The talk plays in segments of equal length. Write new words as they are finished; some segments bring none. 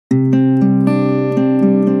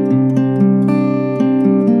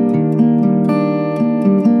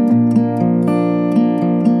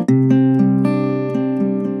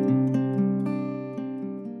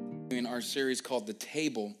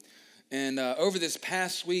over this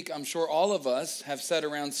past week, I'm sure all of us have sat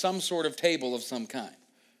around some sort of table of some kind,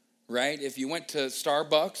 right? If you went to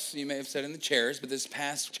Starbucks, you may have sat in the chairs, but this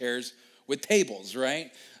past chairs with tables,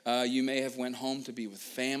 right? You may have went home to be with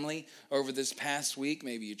family over this past week.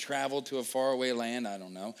 Maybe you traveled to a faraway land. I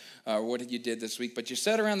don't know what you did this week. But you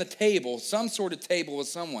sat around the table, some sort of table with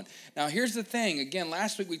someone. Now, here's the thing. Again,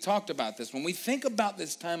 last week we talked about this. When we think about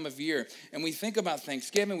this time of year and we think about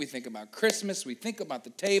Thanksgiving, we think about Christmas, we think about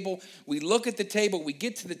the table, we look at the table, we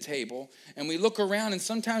get to the table, and we look around, and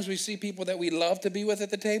sometimes we see people that we love to be with at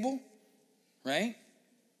the table, right?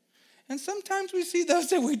 And sometimes we see those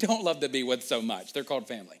that we don't love to be with so much. They're called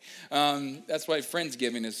family. That's why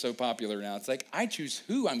Friendsgiving is so popular now. It's like, I choose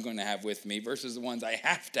who I'm going to have with me versus the ones I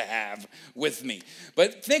have to have with me.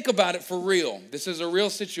 But think about it for real. This is a real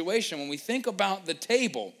situation. When we think about the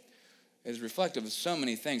table, it's reflective of so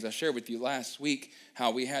many things. I shared with you last week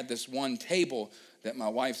how we had this one table that my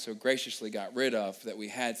wife so graciously got rid of that we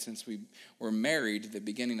had since we were married, the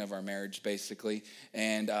beginning of our marriage, basically.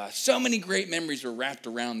 And so many great memories were wrapped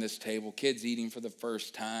around this table, kids eating for the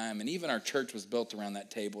first time, and even our church was built around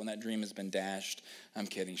that table, and that dream has been dashed. I'm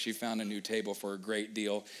kidding. She found a new table for a great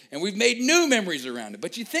deal, and we've made new memories around it.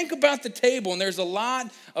 But you think about the table, and there's a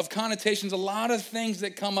lot of connotations, a lot of things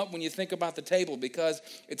that come up when you think about the table because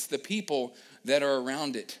it's the people that are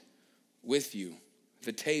around it with you,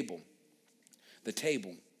 the table. The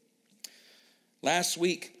table. Last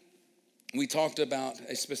week, we talked about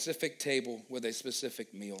a specific table with a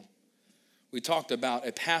specific meal. We talked about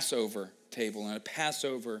a Passover table and a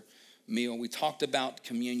Passover meal. We talked about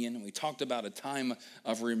communion, and we talked about a time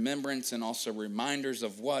of remembrance and also reminders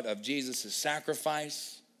of what? Of Jesus'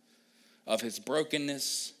 sacrifice, of his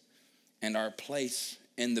brokenness, and our place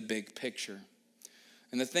in the big picture.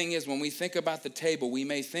 And the thing is, when we think about the table, we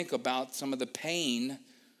may think about some of the pain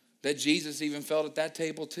that Jesus even felt at that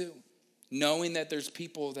table too, knowing that there's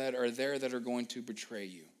people that are there that are going to betray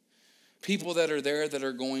you, people that are there that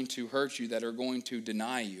are going to hurt you, that are going to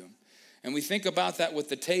deny you. And we think about that with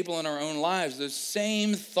the table in our own lives. Those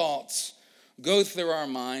same thoughts go through our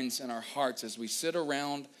minds and our hearts as we sit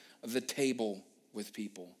around the table with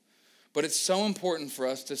people. But it's so important for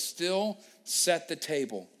us to still set the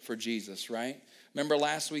table for Jesus, right? Remember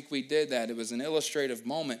last week we did that. It was an illustrative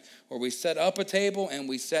moment where we set up a table and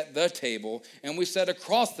we set the table and we set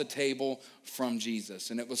across the table from Jesus.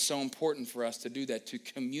 And it was so important for us to do that, to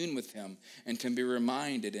commune with him and to be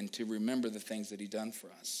reminded and to remember the things that he's done for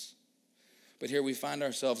us. But here we find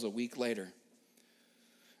ourselves a week later.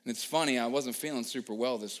 And it's funny, I wasn't feeling super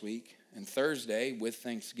well this week. And Thursday, with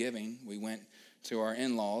Thanksgiving, we went to our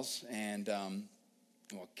in-laws and,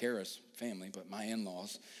 Kara's family, but my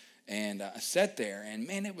in-laws. And I sat there, and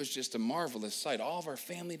man, it was just a marvelous sight. All of our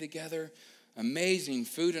family together, amazing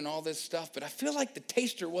food and all this stuff. But I feel like the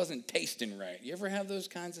taster wasn't tasting right. You ever have those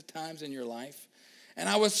kinds of times in your life? And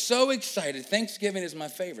I was so excited. Thanksgiving is my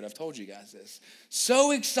favorite. I've told you guys this.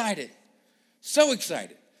 So excited. So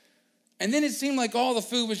excited. And then it seemed like all the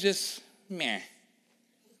food was just meh.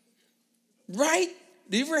 Right?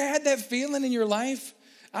 Do you ever had that feeling in your life?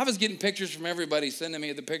 I was getting pictures from everybody sending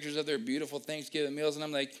me the pictures of their beautiful Thanksgiving meals, and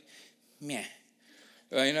I'm like, meh.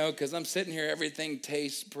 Because I'm sitting here, everything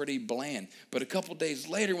tastes pretty bland. But a couple days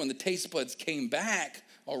later, when the taste buds came back,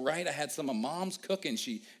 all right, I had some of Mom's cooking.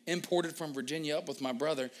 She imported from Virginia up with my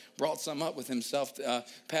brother, brought some up with himself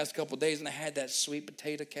past couple days, and I had that sweet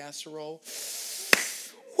potato casserole.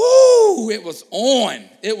 Woo! It was on.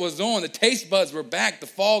 It was on. The taste buds were back. The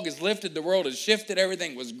fog is lifted. The world has shifted.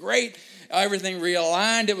 Everything was great. Everything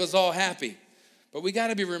realigned. It was all happy. But we got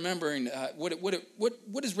to be remembering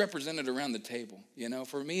what is represented around the table.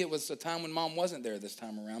 For me, it was a time when Mom wasn't there this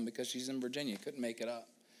time around because she's in Virginia. Couldn't make it up.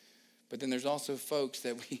 But then there's also folks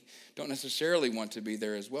that we don't necessarily want to be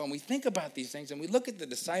there as well. And we think about these things, and we look at the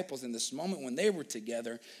disciples in this moment when they were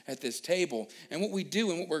together at this table. And what we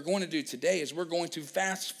do and what we're going to do today is we're going to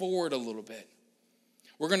fast forward a little bit.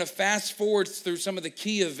 We're going to fast forward through some of the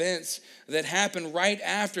key events that happened right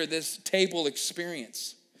after this table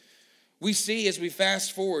experience. We see as we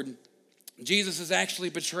fast forward, Jesus is actually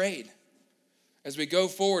betrayed. As we go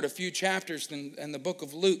forward a few chapters in the book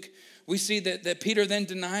of Luke, we see that Peter then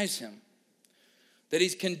denies him, that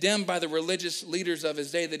he's condemned by the religious leaders of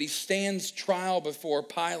his day, that he stands trial before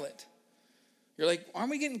Pilate. You're like, aren't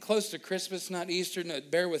we getting close to Christmas, not Easter? No,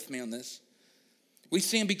 bear with me on this. We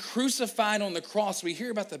see him be crucified on the cross. We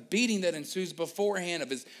hear about the beating that ensues beforehand of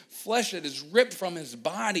his flesh that is ripped from his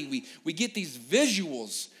body. We get these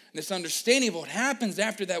visuals, this understanding of what happens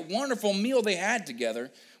after that wonderful meal they had together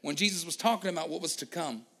when Jesus was talking about what was to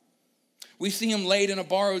come. We see him laid in a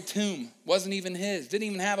borrowed tomb. Wasn't even his. Didn't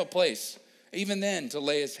even have a place, even then, to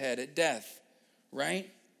lay his head at death. right?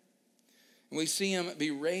 And we see him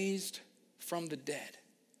be raised from the dead.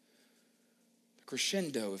 The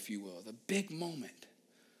crescendo, if you will, the big moment,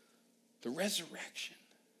 the resurrection.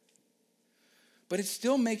 But it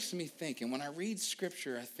still makes me think, and when I read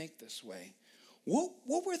scripture, I think this way.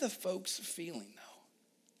 What were the folks feeling, though?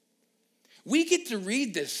 We get to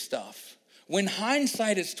read this stuff when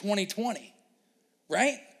hindsight is 2020,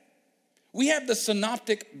 right? We have the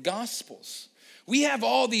synoptic gospels. We have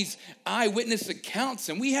all these eyewitness accounts,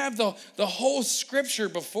 and we have the whole scripture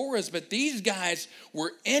before us, but these guys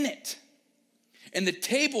were in it. And the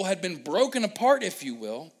table had been broken apart, if you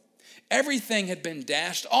will. Everything had been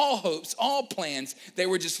dashed, all hopes, all plans, they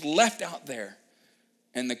were just left out there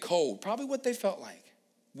in the cold. Probably what they felt like.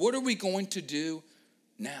 What are we going to do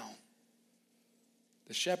now?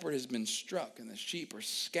 The shepherd has been struck and the sheep are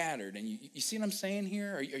scattered. And you see what I'm saying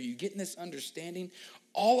here? Are you getting this understanding?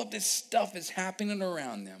 All of this stuff is happening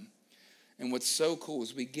around them. And what's so cool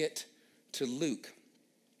is we get to Luke,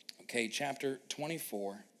 okay, chapter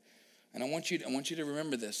 24. And I want you to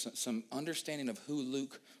remember this, some understanding of who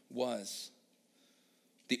Luke was.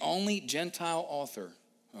 The only Gentile author,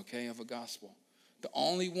 okay, of a gospel. The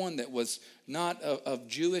only one that was not of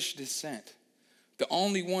Jewish descent. The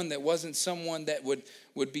only one that wasn't someone that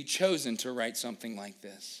would be chosen to write something like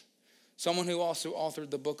this. Someone who also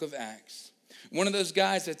authored the book of Acts. One of those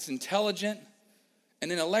guys that's intelligent,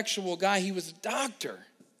 an intellectual guy. He was a doctor.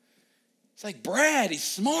 It's like, Brad, he's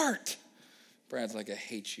smart. Brad's like, I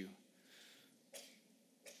hate you.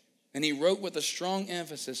 And he wrote with a strong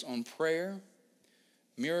emphasis on prayer,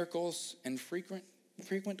 miracles, and frequent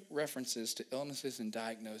references to illnesses and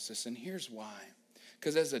diagnosis. And here's why.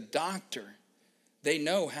 Because as a doctor, they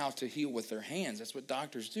know how to heal with their hands. That's what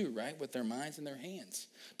doctors do, right? With their minds and their hands.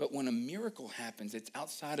 But when a miracle happens, it's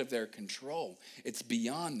outside of their control. It's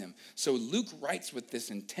beyond them. So Luke writes with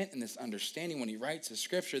this intent and this understanding when he writes the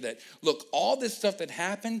scripture that, look, all this stuff that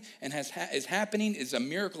happened and is happening is a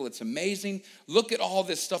miracle. It's amazing. Look at all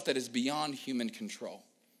this stuff that is beyond human control.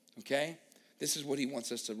 Okay? This is what he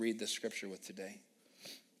wants us to read this scripture with today.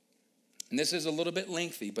 And this is a little bit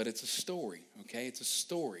lengthy, but it's a story. Okay? It's a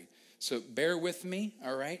story. So bear with me,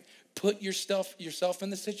 all right? Put yourself in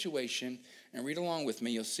the situation and read along with me.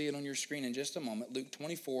 You'll see it on your screen in just a moment. Luke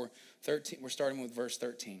 24:13. We're starting with verse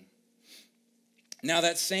 13. Now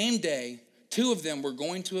that same day, two of them were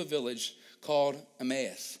going to a village called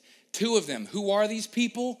Emmaus. Two of them. Who are these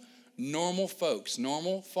people? Normal folks,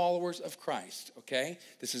 normal followers of Christ, okay?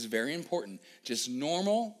 This is very important. Just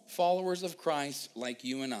normal followers of Christ like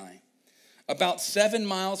you and I. About 7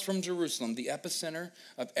 miles from Jerusalem, the epicenter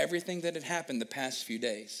of everything that had happened the past few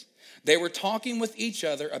days. They were talking with each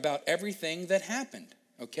other about everything that happened,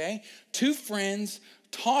 okay? Two friends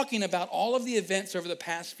talking about all of the events over the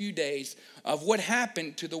past few days of what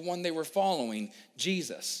happened to the one they were following,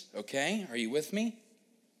 Jesus, okay? Are you with me?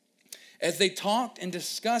 As they talked and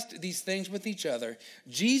discussed these things with each other,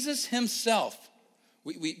 Jesus himself,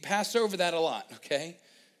 we pass over that a lot, okay?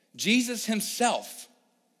 Jesus himself,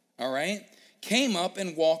 all right, came up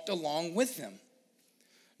and walked along with them.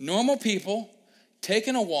 Normal people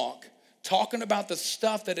taking a walk, talking about the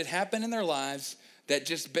stuff that had happened in their lives that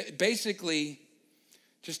just basically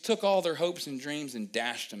just took all their hopes and dreams and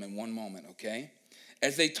dashed them in one moment, okay?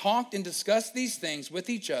 As they talked and discussed these things with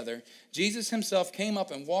each other, Jesus himself came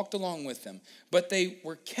up and walked along with them, but they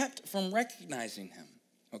were kept from recognizing him,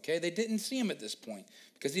 okay? They didn't see him at this point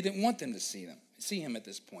because he didn't want them to see him at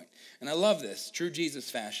this point. And I love this, true Jesus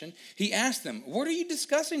fashion. He asked them, what are you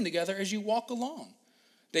discussing together as you walk along?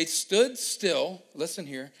 They stood still. Listen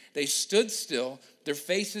here. They stood still, their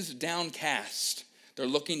faces downcast. They're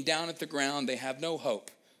looking down at the ground. They have no hope,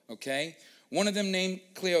 okay? One of them named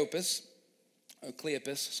Cleopas,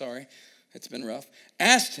 it's been rough,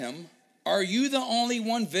 asked him, are you the only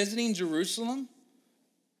one visiting Jerusalem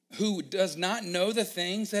who does not know the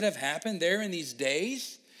things that have happened there in these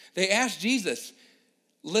days? They asked Jesus,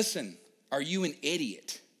 listen, are you an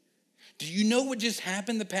idiot? Do you know what just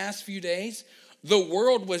happened the past few days? The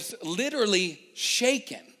world was literally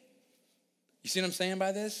shaken. You see what I'm saying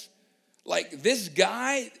by this? Like this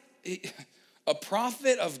guy, a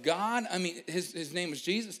prophet of God, I mean, his name was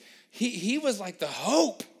Jesus. He was like the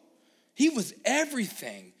hope. He was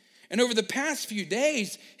everything. And over the past few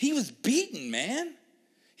days, he was beaten, man.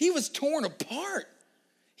 He was torn apart.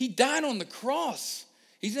 He died on the cross.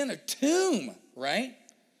 He's in a tomb, right?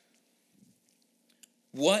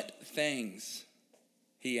 What things?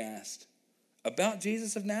 He asked. About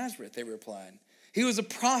Jesus of Nazareth, they replied. He was a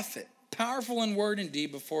prophet, powerful in word and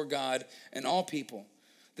deed before God and all people.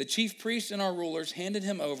 The chief priests and our rulers handed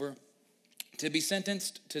him over to be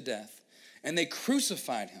sentenced to death, and they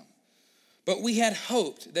crucified him. But we had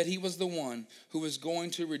hoped that he was the one who was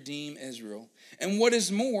going to redeem Israel. And what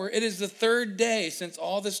is more, it is the third day since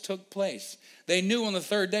all this took place. They knew on the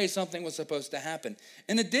third day something was supposed to happen.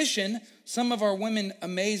 In addition, some of our women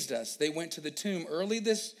amazed us. They went to the tomb early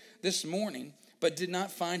this morning, but did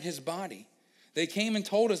not find his body. They came and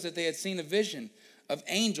told us that they had seen a vision of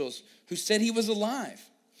angels who said he was alive.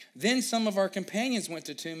 Then some of our companions went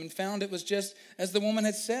to the tomb and found it was just as the woman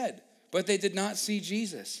had said, but they did not see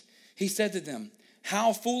Jesus. He said to them,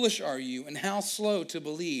 "How foolish are you, and how slow to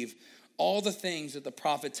believe all the things that the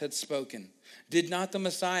prophets had spoken? Did not the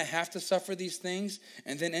Messiah have to suffer these things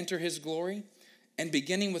and then enter his glory?" And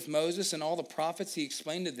beginning with Moses and all the prophets, he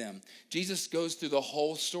explained to them. Jesus goes through the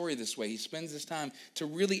whole story this way. He spends this time to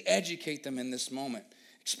really educate them in this moment.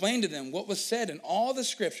 Explain to them what was said in all the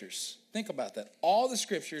scriptures. Think about that. All the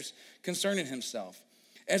scriptures concerning himself.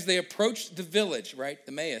 As they approached the village, right,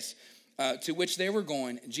 Emmaus, to which they were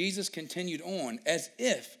going, Jesus continued on as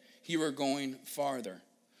if he were going farther.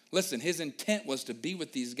 Listen, his intent was to be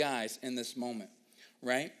with these guys in this moment,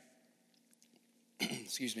 right?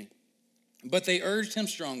 Excuse me. But they urged him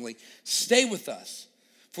strongly, "Stay with us,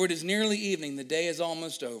 for it is nearly evening. The day is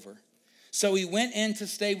almost over." So he went in to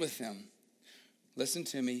stay with them. Listen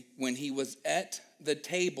to me. When he was at the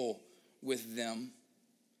table with them,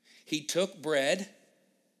 he took bread.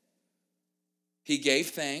 He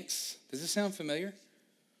gave thanks. Does this sound familiar?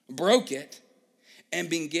 Broke it and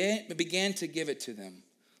began to give it to them.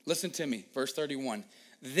 Listen to me. Verse 31.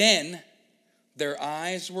 Then their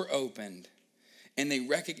eyes were opened and they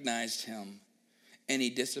recognized him, and he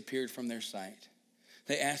disappeared from their sight.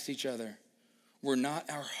 They asked each other, "Were not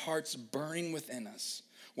our hearts burning within us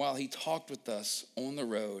while he talked with us on the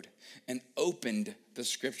road and opened the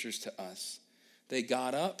scriptures to us?" They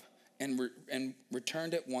got up and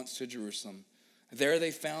returned at once to Jerusalem. There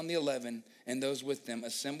they found the 11 and those with them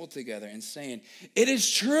assembled together and saying, "It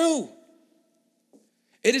is true.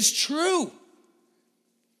 It is true.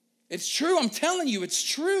 It's true. I'm telling you, it's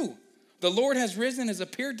true. The Lord has risen, has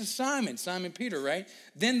appeared to Simon Peter, right?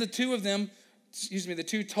 Then the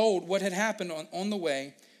two told what had happened on the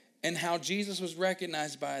way and how Jesus was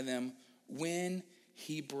recognized by them when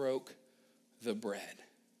he broke the bread.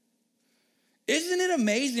 Isn't it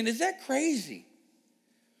amazing? Is that crazy?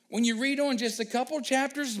 When you read on just a couple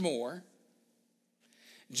chapters more,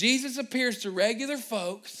 Jesus appears to regular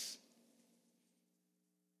folks.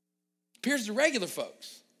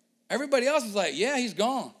 Everybody else is like, "Yeah, he's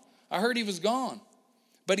gone. I heard he was gone."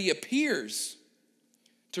 But he appears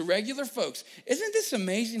to regular folks. Isn't this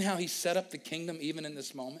amazing how he set up the kingdom even in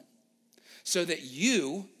this moment? So that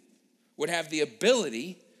you would have the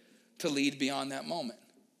ability to lead beyond that moment.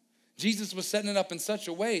 Jesus was setting it up in such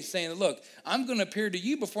a way, saying, "Look, I'm going to appear to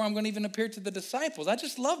you before I'm going to even appear to the disciples." I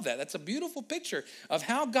just love that. That's a beautiful picture of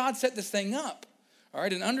how God set this thing up, all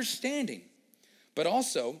right, and understanding. But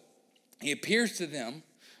also, he appears to them,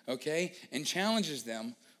 okay, and challenges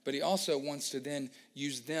them, but he also wants to then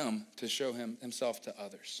use them to show himself to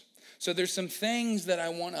others. So there's some things that I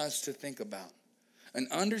want us to think about. An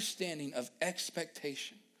understanding of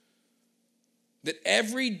expectation. That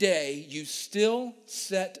every day you still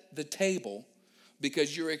set the table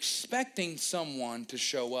because you're expecting someone to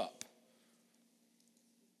show up.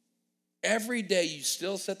 Every day you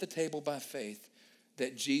still set the table by faith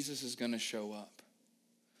that Jesus is going to show up.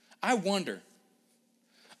 I wonder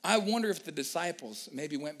if the disciples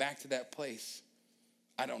maybe went back to that place,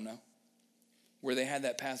 I don't know, where they had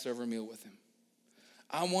that Passover meal with him.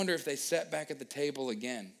 I wonder if they sat back at the table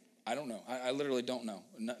again. I don't know. I literally don't know.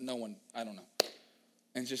 No one, I don't know.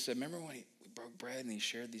 And just said, "Remember when we broke bread and he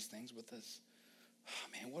shared these things with us?" Oh,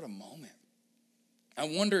 man, what a moment. I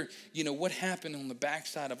wonder, what happened on the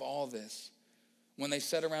backside of all this when they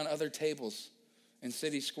sat around other tables in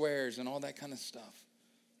city squares and all that kind of stuff.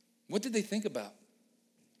 What did they think about?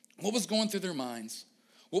 What was going through their minds?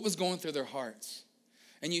 What was going through their hearts?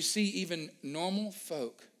 And you see even normal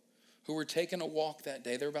folk who were taking a walk that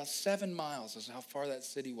day. They were about 7 miles is how far that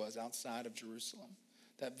city was outside of Jerusalem,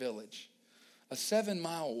 that village. A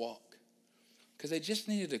 7-mile walk. Because they just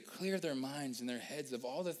needed to clear their minds and their heads of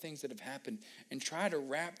all the things that have happened and try to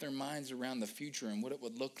wrap their minds around the future and what it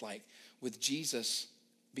would look like with Jesus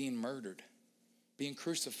being murdered, being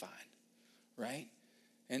crucified, right?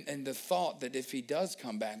 And the thought that if he does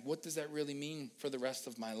come back, what does that really mean for the rest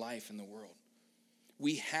of my life in the world?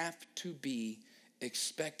 We have to be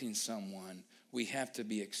expecting someone. We have to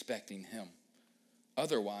be expecting him.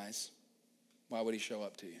 Otherwise, why would he show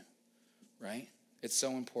up to you? Right? It's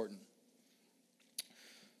so important.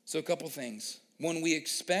 So a couple things. When we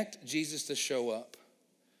expect Jesus to show up,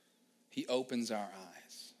 he opens our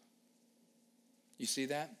eyes. You see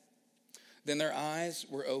that? Then their eyes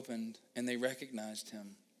were opened, and they recognized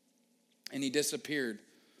him, and he disappeared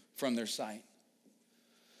from their sight.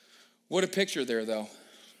 What a picture there, though.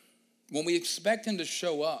 When we expect him to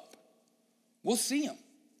show up, we'll see him.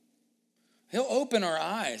 He'll open our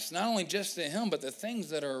eyes, not only just to him, but the things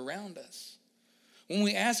that are around us. When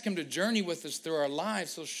we ask him to journey with us through our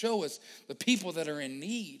lives, he'll show us the people that are in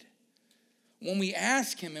need. When we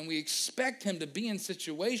ask him and we expect him to be in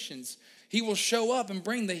situations, he will show up and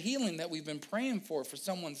bring the healing that we've been praying for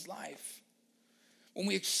someone's life. When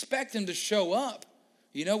we expect him to show up,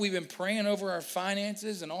 we've been praying over our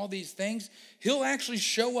finances and all these things. He'll actually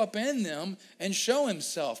show up in them and show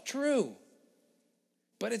himself. True.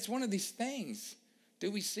 But it's one of these things.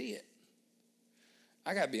 Do we see it?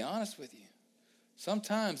 I got to be honest with you.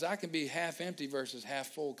 Sometimes I can be half empty versus half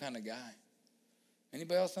full kind of guy.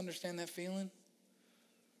 Anybody else understand that feeling?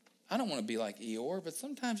 I don't want to be like Eeyore, but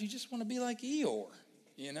sometimes you just want to be like Eeyore,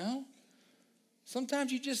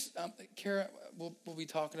 Sometimes you just, Kara will be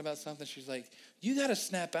talking about something. She's like, you got to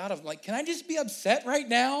snap out of it. Like, can I just be upset right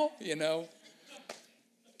now?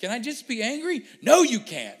 Can I just be angry? No, you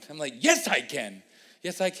can't. I'm like, yes, I can.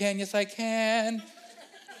 Yes, I can. Yes, I can.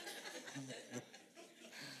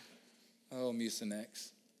 Oh,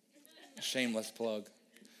 Mucinex. Shameless plug.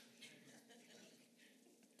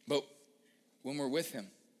 But when we're with him,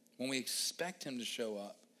 when we expect him to show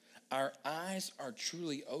up, our eyes are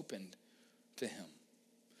truly opened to him.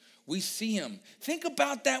 We see him. Think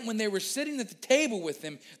about that when they were sitting at the table with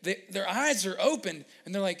him. Their eyes are opened,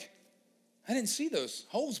 and they're like, I didn't see those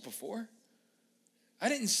holes before. I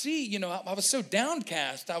didn't see, I was so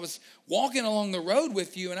downcast. I was walking along the road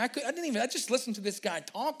with you, and I just listened to this guy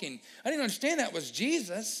talking. I didn't understand that was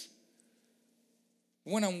Jesus.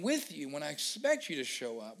 When I'm with you, when I expect you to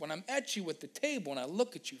show up, when I'm at you at the table and I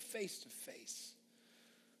look at you face to face,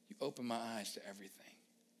 you open my eyes to everything.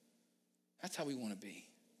 That's how we want to be.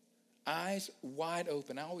 Eyes wide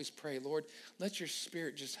open. I always pray, Lord, let your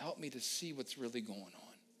spirit just help me to see what's really going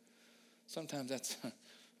on. Sometimes that's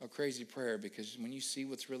a crazy prayer because when you see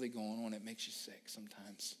what's really going on, it makes you sick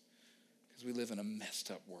sometimes because we live in a messed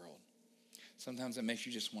up world. Sometimes it makes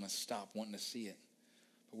you just want to stop wanting to see it.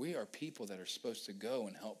 But we are people that are supposed to go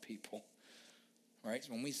and help people, right?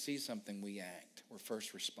 So when we see something, we act. We're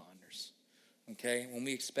first responders, okay? When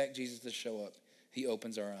we expect Jesus to show up, he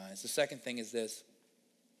opens our eyes. The second thing is this.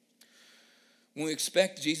 When we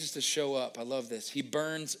expect Jesus to show up, I love this. He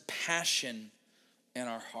burns passion in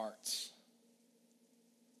our hearts.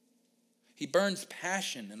 He burns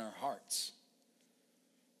passion in our hearts.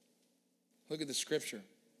 Look at the scripture.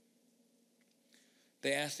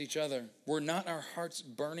 They asked each other, were not our hearts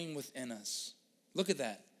burning within us? Look at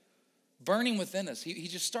that. Burning within us. He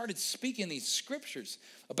just started speaking these scriptures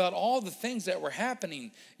about all the things that were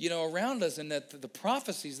happening, around us, and that the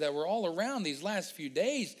prophecies that were all around these last few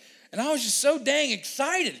days. And I was just so dang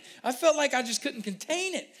excited. I felt like I just couldn't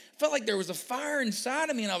contain it. I felt like there was a fire inside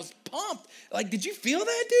of me and I was pumped. Like, did you feel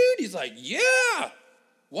that, dude? He's like, yeah.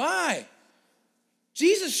 Why?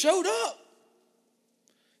 Jesus showed up.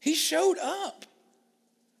 He showed up.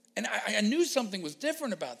 And I knew something was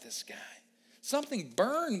different about this guy. Something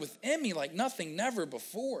burned within me like nothing never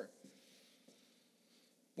before.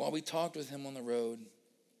 While we talked with him on the road,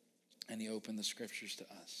 and he opened the scriptures to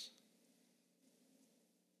us.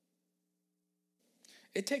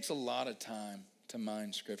 It takes a lot of time to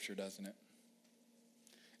mine scripture, doesn't it?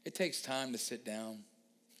 It takes time to sit down.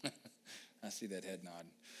 I see that head nod.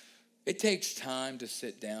 It takes time to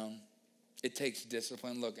sit down. It takes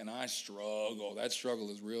discipline. Look, and I struggle. That struggle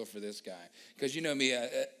is real for this guy. Because you know me,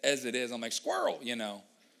 as it is, I'm like, squirrel,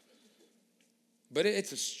 But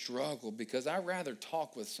it's a struggle because I'd rather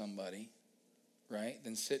talk with somebody, right,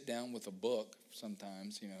 than sit down with a book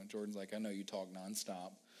sometimes. Jordan's like, I know you talk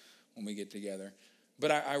nonstop when we get together. But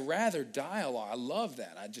I rather dialogue. I love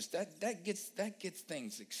that. That gets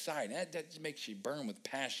things exciting. That makes you burn with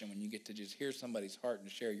passion when you get to just hear somebody's heart and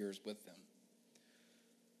share yours with them.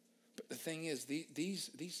 But the thing is,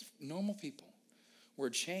 these normal people were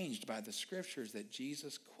changed by the scriptures that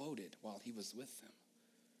Jesus quoted while he was with them.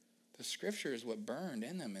 The scripture is what burned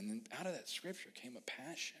in them, and then out of that scripture came a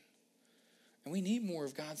passion. And we need more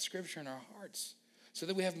of God's scripture in our hearts so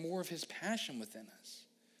that we have more of his passion within us.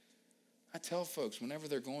 I tell folks whenever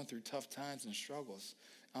they're going through tough times and struggles,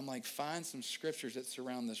 I'm like, find some scriptures that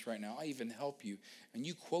surround this right now. I'll even help you. And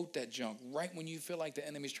you quote that junk right when you feel like the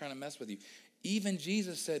enemy's trying to mess with you. Even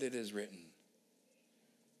Jesus said it is written.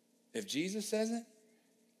 If Jesus says it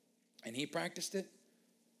and he practiced it,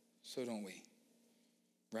 so don't we.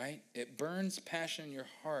 Right? It burns passion in your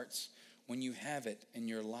hearts when you have it in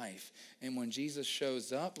your life. And when Jesus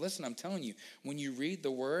shows up, listen, I'm telling you, when you read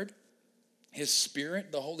the word, His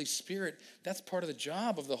Spirit, the Holy Spirit, that's part of the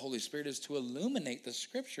job of the Holy Spirit, is to illuminate the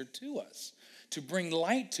Scripture to us, to bring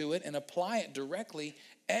light to it and apply it directly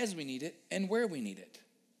as we need it and where we need it.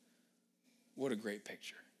 What a great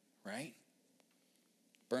picture, right?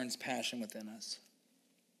 Burns passion within us.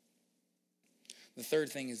 The third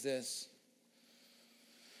thing is this.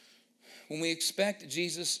 When we expect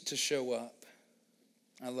Jesus to show up,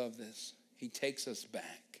 I love this, he takes us back.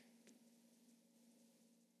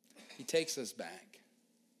 He takes us back.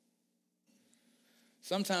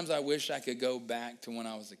 Sometimes I wish I could go back to when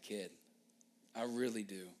I was a kid. I really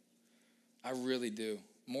do. I really do.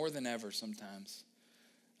 More than ever sometimes.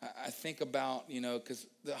 I think about, because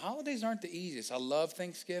the holidays aren't the easiest. I love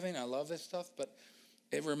Thanksgiving. I love this stuff, but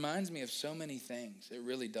it reminds me of so many things. It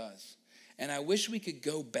really does. And I wish we could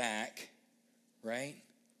go back, right,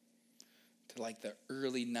 to like the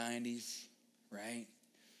early 90s, right?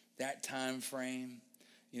 That time frame.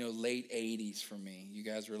 Late 80s for me. You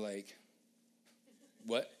guys were like,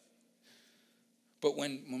 what? But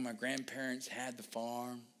when my grandparents had the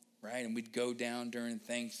farm, right, and we'd go down during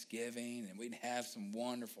Thanksgiving, and we'd have some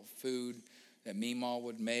wonderful food that Meemaw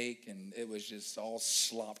would make, and it was just all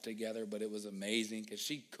slopped together, but it was amazing because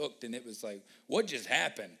she cooked, and it was like, what just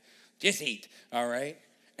happened? Just eat, all right?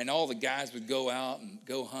 And all the guys would go out and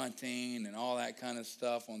go hunting and all that kind of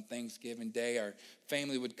stuff on Thanksgiving Day. Our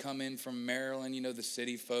family would come in from Maryland, the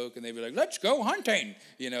city folk, and they'd be like, let's go hunting.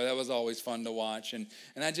 That was always fun to watch. And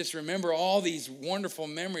I just remember all these wonderful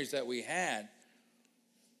memories that we had.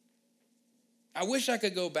 I wish I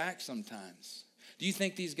could go back sometimes. Do you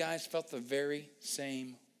think these guys felt the very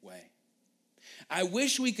same way? I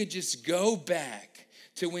wish we could just go back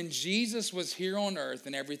to when Jesus was here on earth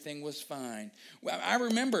and everything was fine. I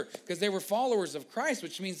remember, because they were followers of Christ,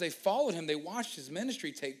 which means they followed him. They watched his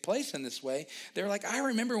ministry take place in this way. They were like, I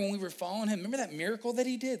remember when we were following him. Remember that miracle that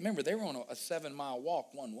he did? Remember, they were on a 7-mile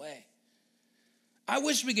walk one way. I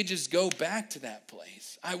wish we could just go back to that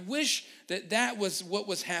place. I wish that was what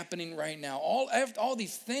was happening right now. All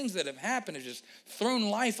these things that have happened have just thrown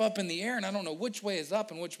life up in the air, and I don't know which way is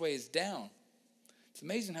up and which way is down. It's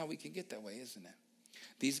amazing how we can get that way, isn't it?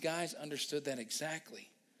 These guys understood that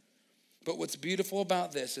exactly. But what's beautiful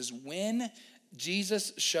about this is when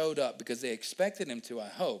Jesus showed up, because they expected him to, I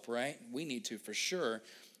hope, right? We need to for sure.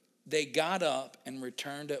 They got up and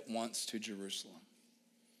returned at once to Jerusalem,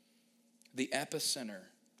 the epicenter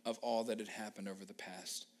of all that had happened over the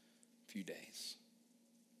past few days.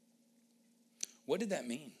 What did that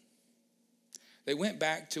mean? They went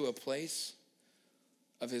back to a place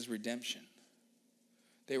of his redemption.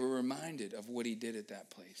 They were reminded of what he did at that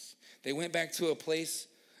place. They went back to a place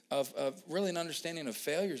of really an understanding of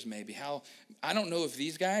failures maybe. I don't know if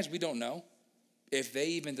these guys, we don't know, if they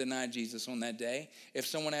even denied Jesus on that day. If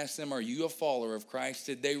someone asked them, are you a follower of Christ?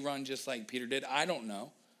 Did they run just like Peter did? I don't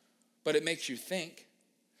know. But it makes you think.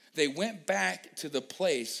 They went back to the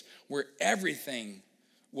place where everything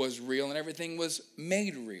was real and everything was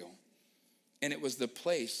made real. And it was the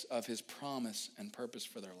place of his promise and purpose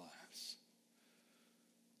for their lives.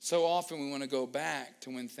 So often we want to go back to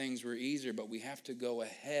when things were easier, but we have to go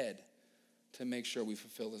ahead to make sure we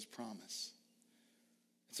fulfill his promise.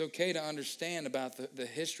 It's okay to understand about the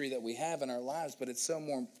history that we have in our lives, but it's so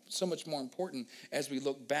much more important as we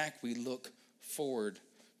look back, we look forward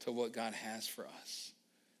to what God has for us.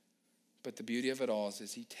 But the beauty of it all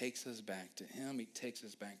is he takes us back to him. He takes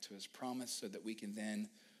us back to his promise so that we can then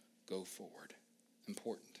go forward.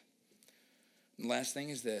 Important. And the last thing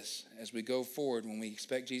is this. As we go forward, when we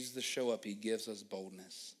expect Jesus to show up, he gives us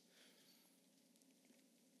boldness.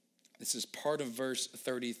 This is part of verse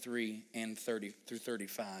 33 and 30 through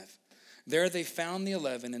 35. There they found the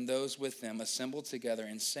 11 and those with them assembled together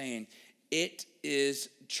and saying, it is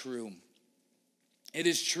true. It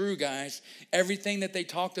is true, guys. Everything that they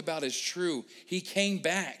talked about is true. He came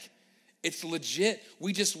back. It's legit.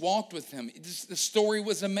 We just walked with him. The story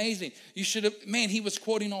was amazing. He was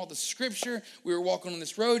quoting all the scripture. We were walking on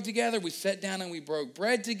this road together. We sat down and we broke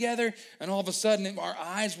bread together. And all of a sudden, our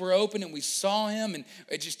eyes were open and we saw him. And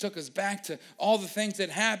it just took us back to all the things that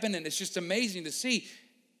happened. And it's just amazing to see.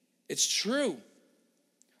 It's true.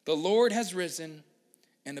 The Lord has risen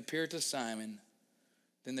and appeared to Simon.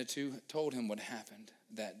 Then the two told him what happened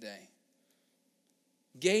that day.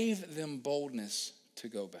 Gave them boldness to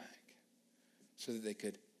go back so that they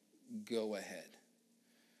could go ahead.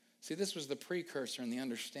 See, this was the precursor and the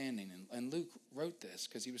understanding. And Luke wrote this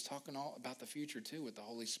because he was talking all about the future too with the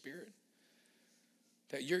Holy Spirit.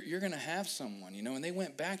 That you're going to have someone, and they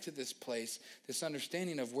went back to this place, this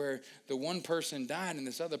understanding of where the one person died and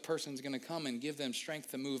this other person's going to come and give them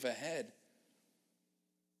strength to move ahead.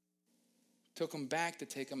 took them back to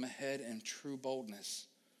take them ahead in true boldness.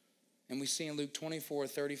 And we see in Luke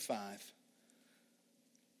 24:35,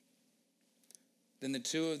 then the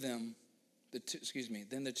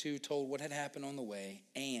two told what had happened on the way,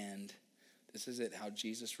 and this is it, how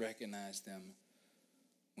Jesus recognized them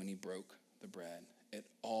when he broke the bread. It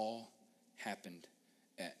all happened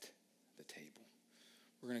at the table.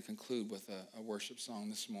 We're going to conclude with a worship song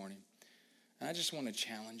this morning. And I just want to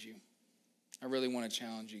challenge you. I really want to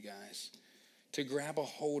challenge you guys to grab a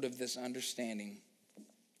hold of this understanding.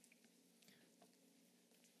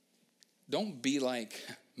 Don't be like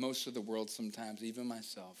most of the world sometimes, even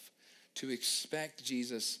myself, to expect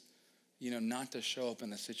Jesus, not to show up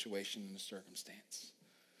in a situation, in a circumstance.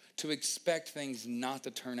 To expect things not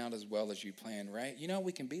to turn out as well as you planned, right?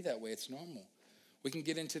 We can be that way. It's normal. We can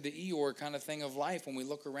get into the Eeyore kind of thing of life when we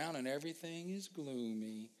look around and everything is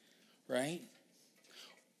gloomy, right?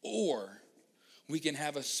 Or we can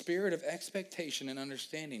have a spirit of expectation and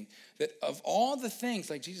understanding that of all the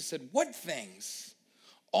things, like Jesus said, what things?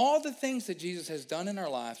 All the things that Jesus has done in our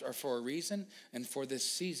lives are for a reason and for this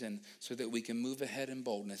season so that we can move ahead in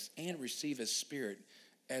boldness and receive His Spirit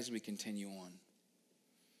as we continue on.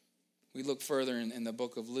 We look further in the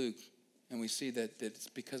book of Luke, and we see that it's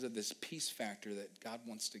because of this peace factor that God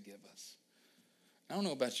wants to give us. I don't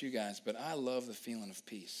know about you guys, but I love the feeling of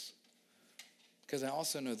peace because I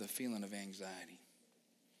also know the feeling of anxiety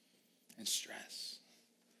and stress,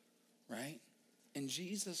 right? And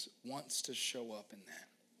Jesus wants to show up in that.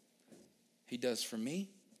 He does for me,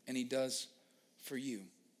 and He does for you.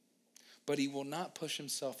 But He will not push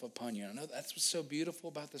Himself upon you. I know that's what's so beautiful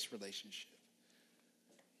about this relationship.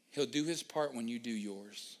 He'll do His part when you do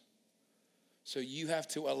yours. So you have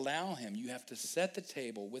to allow Him. You have to set the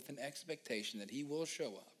table with an expectation that He will show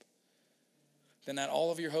up. Then not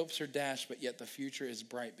all of your hopes are dashed, but yet the future is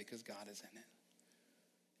bright because God is in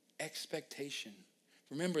it. Expectation.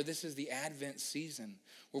 Remember, this is the Advent season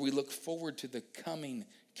where we look forward to the coming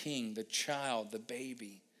King, the child, the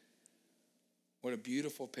baby. What a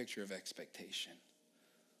beautiful picture of expectation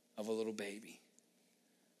of a little baby.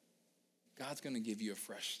 God's going to give you a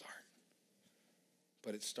fresh start,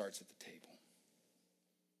 but it starts at the table.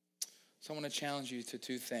 So I want to challenge you to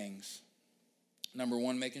two things. Number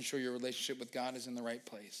one, making sure your relationship with God is in the right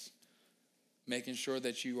place. Making sure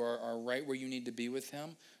that you are right where you need to be with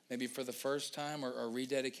Him, maybe for the first time or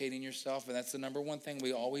rededicating yourself. And that's the number one thing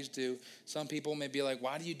we always do. Some people may be like,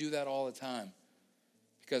 why do you do that all the time?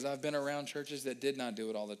 Because I've been around churches that did not do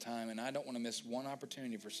it all the time, and I don't want to miss one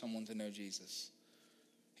opportunity for someone to know Jesus.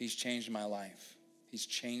 He's changed my life. He's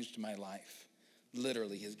changed my life.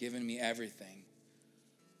 Literally, He's given me everything.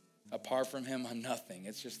 Apart from Him, I'm nothing.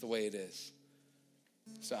 It's just the way it is.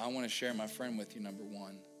 So I want to share my friend with you, number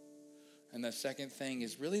one. And the second thing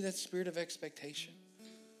is really that spirit of expectation.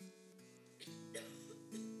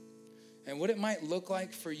 And what it might look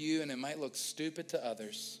like for you, and it might look stupid to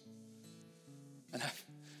others. And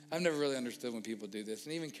I've never really understood when people do this,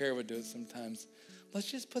 and even Kara would do it sometimes. Let's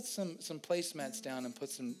just put some placemats down and put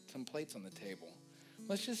some plates on the table.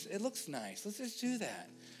 It looks nice. Let's just do that.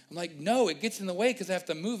 I'm like, no, it gets in the way because I have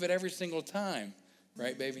to move it every single time.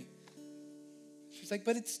 Right, baby? She's like,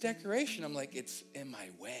 but it's decoration. I'm like, it's in my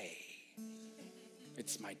way.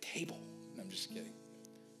 It's my table. I'm just kidding.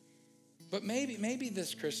 But maybe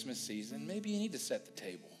this Christmas season, maybe you need to set the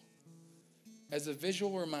table as a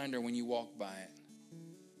visual reminder when you walk by it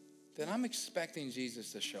that I'm expecting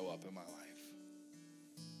Jesus to show up in my life.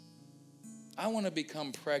 I want to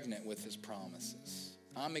become pregnant with His promises.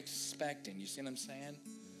 I'm expecting. You see what I'm saying?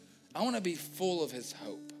 I want to be full of His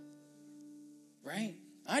hope. Right?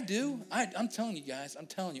 I do. I'm telling you guys. I'm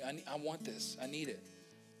telling you. I want this. I need it.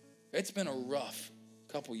 It's been a rough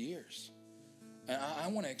couple years. And I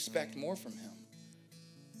want to expect more from Him.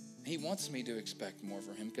 He wants me to expect more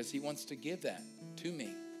from Him because He wants to give that to me.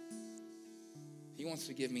 He wants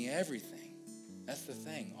to give me everything. That's the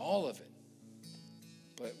thing. All of it.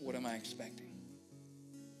 But what am I expecting?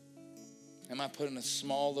 Am I putting a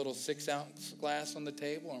small little 6-ounce glass on the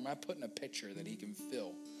table, or am I putting a pitcher that He can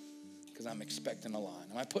fill? Because I'm expecting a lot.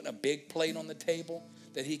 Am I putting a big plate on the table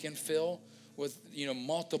that He can fill with,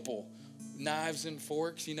 multiple knives and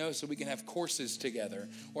forks, so we can have courses together?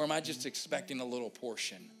 Or am I just expecting a little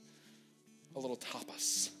portion, a little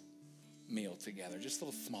tapas meal together, just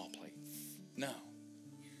little small plates? No.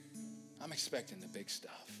 I'm expecting the big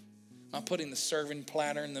stuff. I'm putting the serving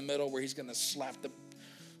platter in the middle where He's going to slap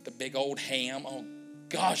the big old ham. Oh,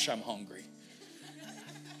 gosh, I'm hungry.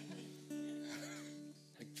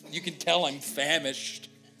 You can tell I'm famished.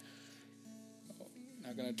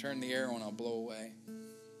 Not going to turn the air on, I'll blow away.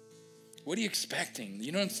 What are you expecting?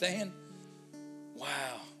 You know what I'm saying? Wow.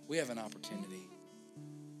 we have an opportunity.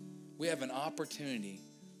 We have an opportunity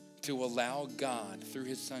to allow God, through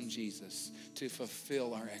his son Jesus, to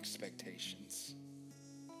fulfill our expectations.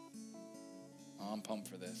 Oh, I'm pumped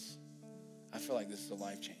for this. I feel like this is a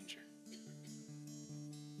life changer.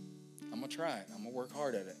 I'm going to try it. I'm going to work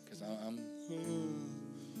hard at it because I'm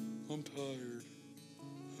tired.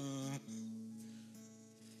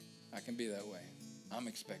 I can be that way. I'm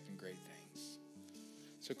expecting great things.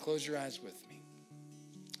 So close your eyes with me.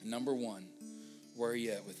 Number one, where are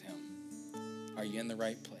you at with him? Are you in the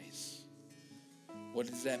right place? What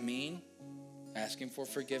does that mean? Asking for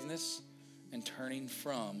forgiveness and turning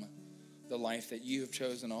from the life that you have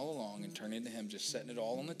chosen all along and turning to him, just setting it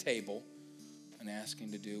all on the table and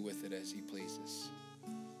asking to do with it as he pleases.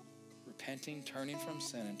 Repenting, turning from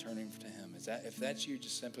sin and turning to him. If that's you,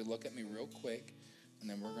 just simply look at me real quick, and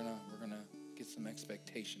then we're gonna get some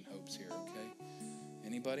expectation hopes here, okay?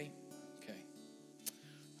 Anybody? Okay.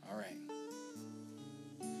 All right.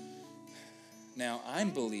 Now, I'm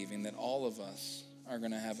believing that all of us are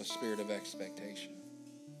going to have a spirit of expectation.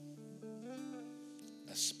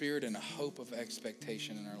 A spirit and a hope of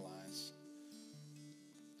expectation in our lives.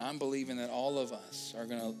 I'm believing that all of us are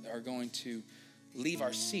going to leave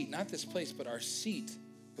our seat, not this place, but our seat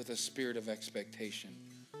with a spirit of expectation.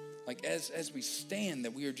 Like as we stand,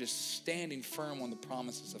 that we are just standing firm on the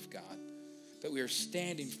promises of God. That we are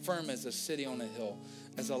standing firm as a city on a hill,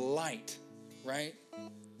 as a light, right?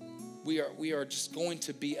 We are just going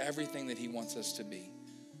to be everything that he wants us to be.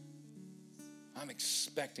 I'm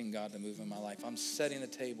expecting God to move in my life. I'm setting the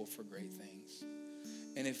table for great things.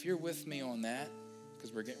 And if you're with me on that,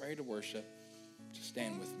 because we're getting ready to worship, just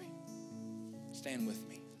stand with me. Stand with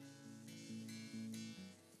me.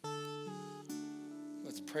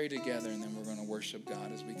 Let's pray together, and then we're going to worship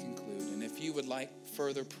God as we conclude. And if you would like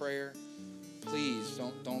further prayer, please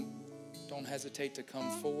don't hesitate to come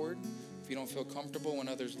forward. If you don't feel comfortable when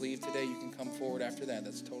others leave today, you can come forward after that.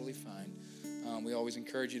 That's totally fine. We always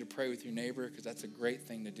encourage you to pray with your neighbor because that's a great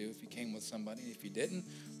thing to do if you came with somebody. If you didn't,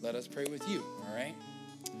 let us pray with you, all right?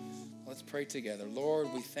 Let's pray together.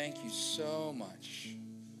 Lord, we thank you so much.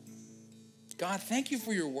 God, thank you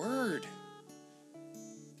for your word.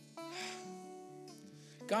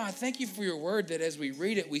 God, thank you for your word that as we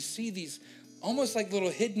read it, we see these almost like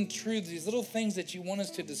little hidden truths, these little things that you want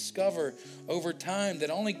us to discover over time that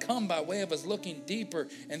only come by way of us looking deeper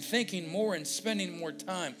and thinking more and spending more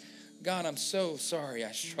time. God, I'm so sorry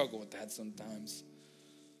I struggle with that sometimes.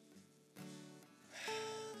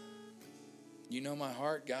 You know my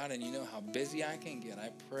heart, God, and you know how busy I can get.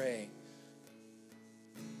 I pray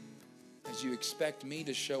as you expect me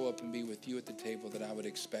to show up and be with you at the table that I would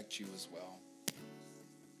expect you as well.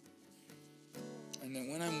 And then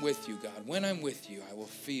when I'm with you, God, when I'm with you, I will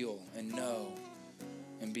feel and know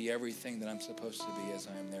and be everything that I'm supposed to be as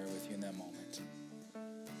I am there with you in that moment.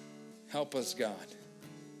 Help us, God,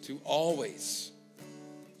 to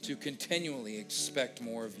continually expect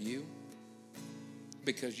more of you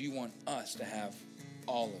because you want us to have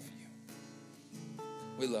all of you.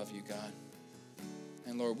 We love you, God.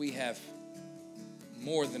 And Lord, we have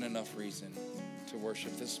more than enough reason to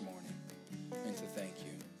worship this morning and to thank you.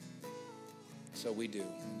 So we do,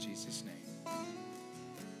 in Jesus' name.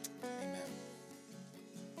 Amen.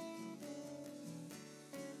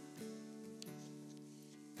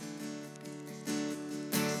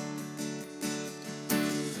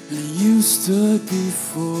 And you stood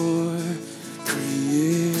before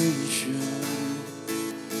creation,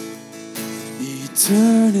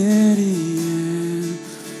 eternity in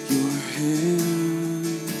your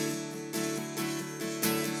hand.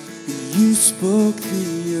 And you spoke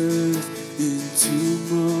the earth into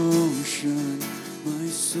motion.